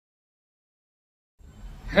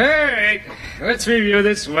Alright, let's review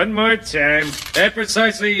this one more time. At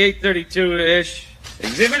precisely 8:32-ish,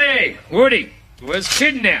 Exhibit A, Woody, was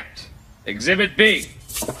kidnapped. Exhibit B,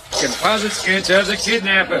 composite sketch of the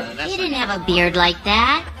kidnapper. He didn't have a beard like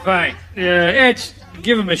that. Fine. Etch,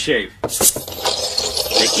 give him a shave.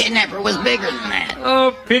 The kidnapper was bigger than that.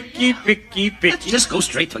 Oh, picky. Let's just go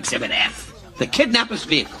straight to Exhibit F. The kidnapper's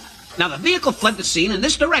vehicle. Now, the vehicle fled the scene in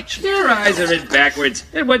this direction. Your eyes are in backwards.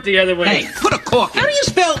 It went the other way. Hey, put a cork in. How do you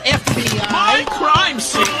spell FBI? My crime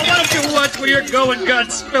scene. Why don't you watch where you're going,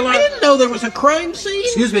 Godzilla? I didn't know there was a crime scene.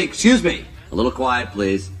 Excuse me. A little quiet,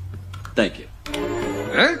 please. Thank you.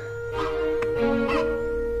 Huh?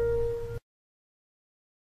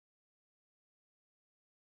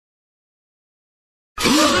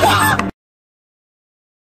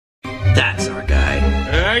 That's our guy.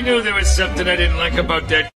 I knew there was something I didn't like about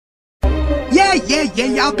that.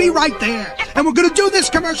 Yeah, I'll be right there. And we're gonna do this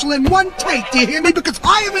commercial in one take, do you hear me? Because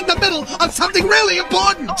I am in the middle of something really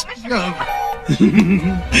important.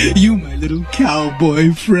 You, my little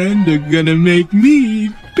cowboy friend, are gonna make me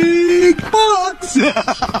big bucks.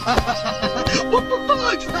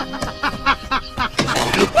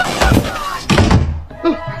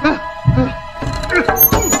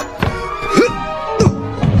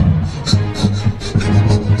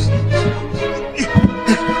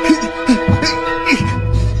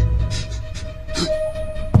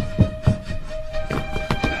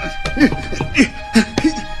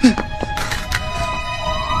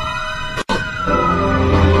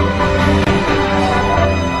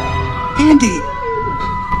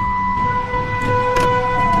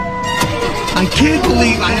 I can't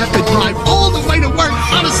believe I have to drive all the way to work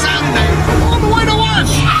on a Saturday. All the way to work!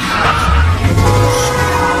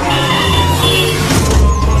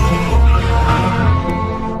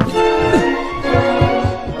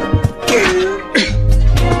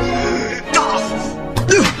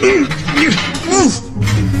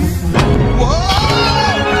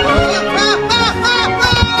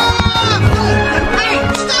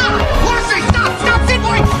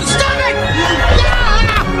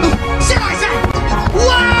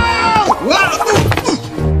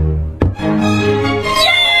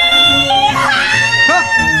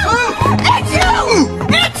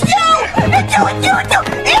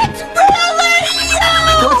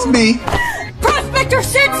 Prospector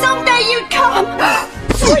said someday you'd come!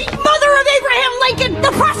 Sweet mother of Abraham Lincoln,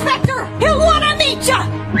 the prospector! He'll want to meet ya!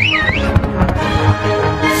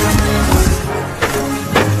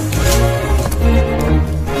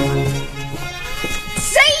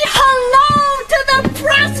 Say hello to the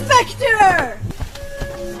prospector!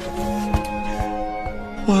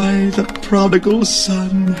 Why, the prodigal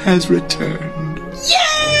son has returned.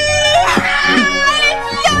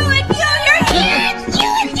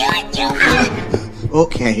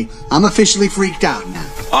 Okay, I'm officially freaked out now.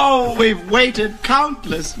 Oh, we've waited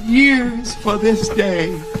countless years for this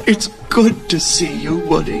day. It's good to see you,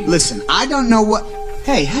 Woody. Listen, I don't know what...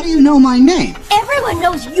 Hey, how do you know my name? Everyone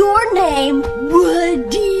knows your name,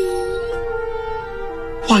 Woody.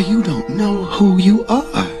 Why, you don't know who you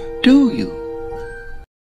are, do you?